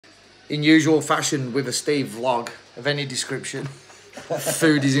in usual fashion with a Steve vlog of any description,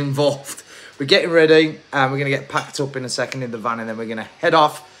 food is involved. We're getting ready and we're going to get packed up in a second in the van, and then we're going to head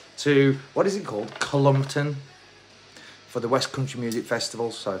off to, what is it called? Cullompton for the West Country Music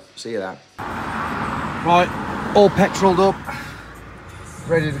Festival. So see you there. Right, all petroled up,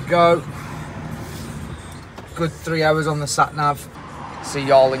 ready to go. Good 3 hours on the sat nav. See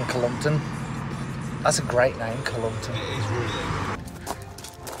y'all in Cullompton. That's a great name, Cullompton. It is really.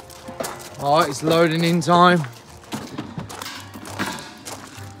 Alright, it's loading in time.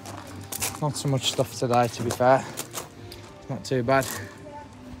 Not so much stuff today, to be fair. Not too bad.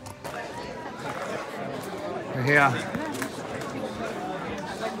 We're here.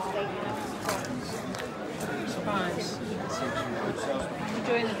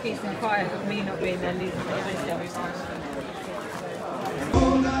 Enjoying the peace and quiet of me not being there leaving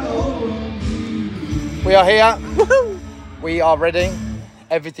We are here. We are ready.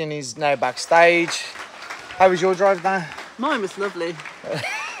 Everything is now backstage. How was your drive there? Mine was lovely.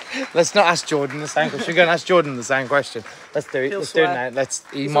 Let's not ask Jordan the same question. We're going to ask Jordan the same question. Let's do it. Let's do it now.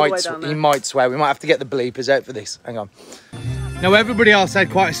 He might swear. We might have to get the bleepers out for this. Hang on. Now everybody else had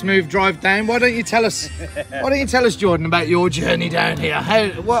quite a smooth drive down. Why don't you tell us, Jordan, about your journey down here? How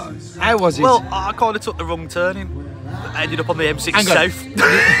was it? Well, I kind of took the wrong turning. I ended up on the M6 South.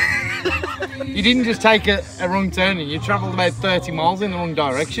 You didn't just take a wrong turning. You travelled about 30 miles in the wrong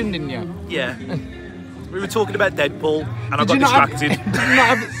direction, didn't you? Yeah. We were talking about Deadpool and I got distracted.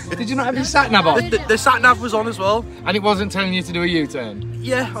 Did you not have your sat nav on? The sat nav was on as well. And it wasn't telling you to do a U-turn?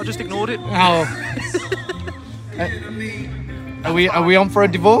 Yeah, I just ignored it. Oh. Are we on for a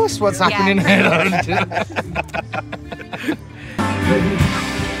divorce? What's happening here?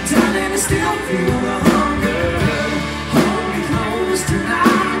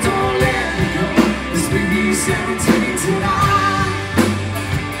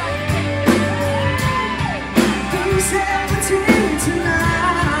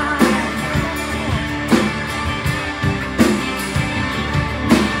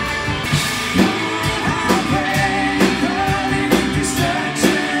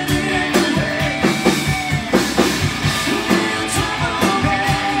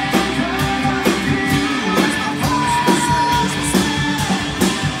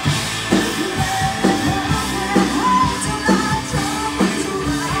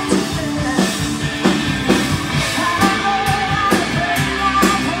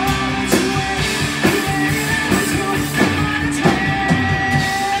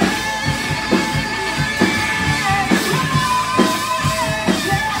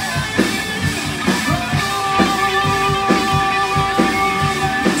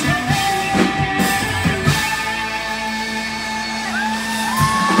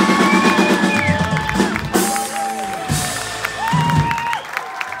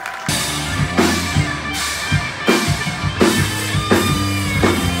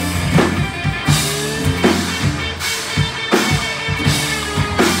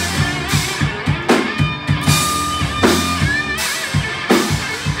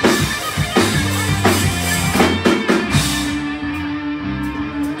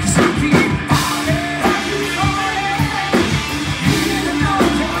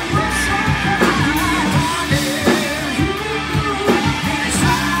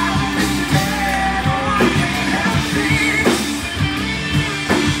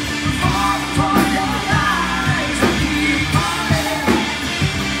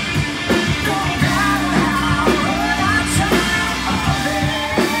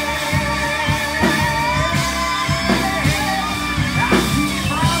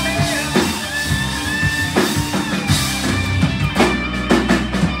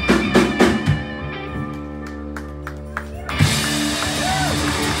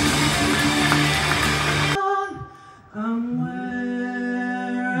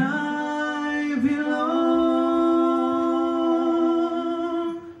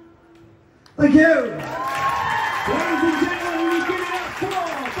 Thank you. Ladies and gentlemen, we give it up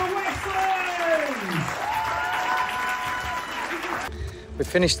for the Westlands. We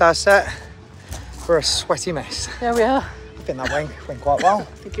finished our set. We're a sweaty mess. There we are. I think that went quite well. I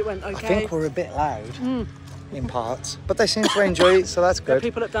think it went okay. I think we're a bit loud in parts, but they seem to enjoy it, so that's good.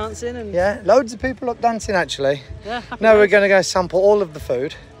 People up dancing and yeah, loads of people up dancing actually. Yeah. Now we're going to go sample all of the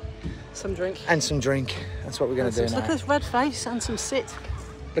food. Some drink. And some drink. That's what we're going to do now. Look at this red face and some sit.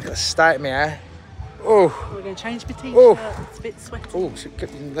 Look at the state of my hair. Oh. We're going to change my t-shirt. Oh. It's a bit sweaty. Oh,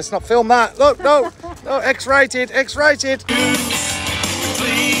 let's not film that. Look, no. No, X-rated, X-rated.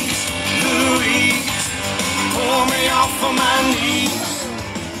 Please, Louise, pull me off of my knees.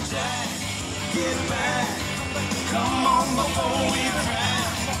 Jack, get back. Come on before we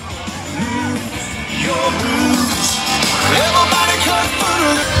crash.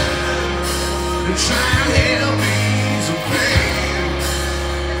 to try and help ease the pain.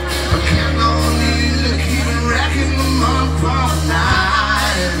 I can't go easy, keep racking them up all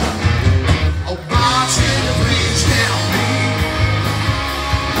night. Oh, bartender, please help me.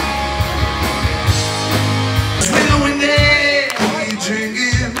 When they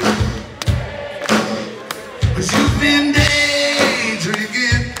drinking, 'cause you've been day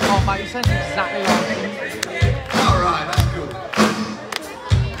drinking. Oh mate, you sound exactly like him. Alright, that's good.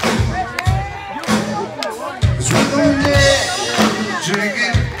 'Cause we've been day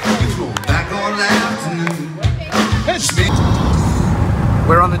drinking, it's going back all afternoon.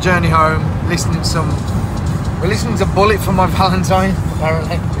 We're on the journey home, we're listening to Bullet for my Valentine,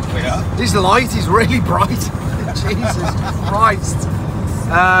 apparently. This light is really bright. Jesus Christ.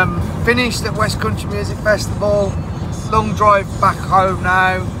 Finished at West Country Music Festival. Long drive back home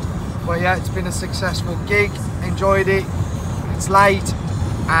now. But yeah, it's been a successful gig. Enjoyed it. It's late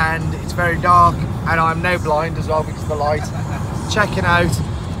and it's very dark and I'm now blind as well because of the light. Checking out.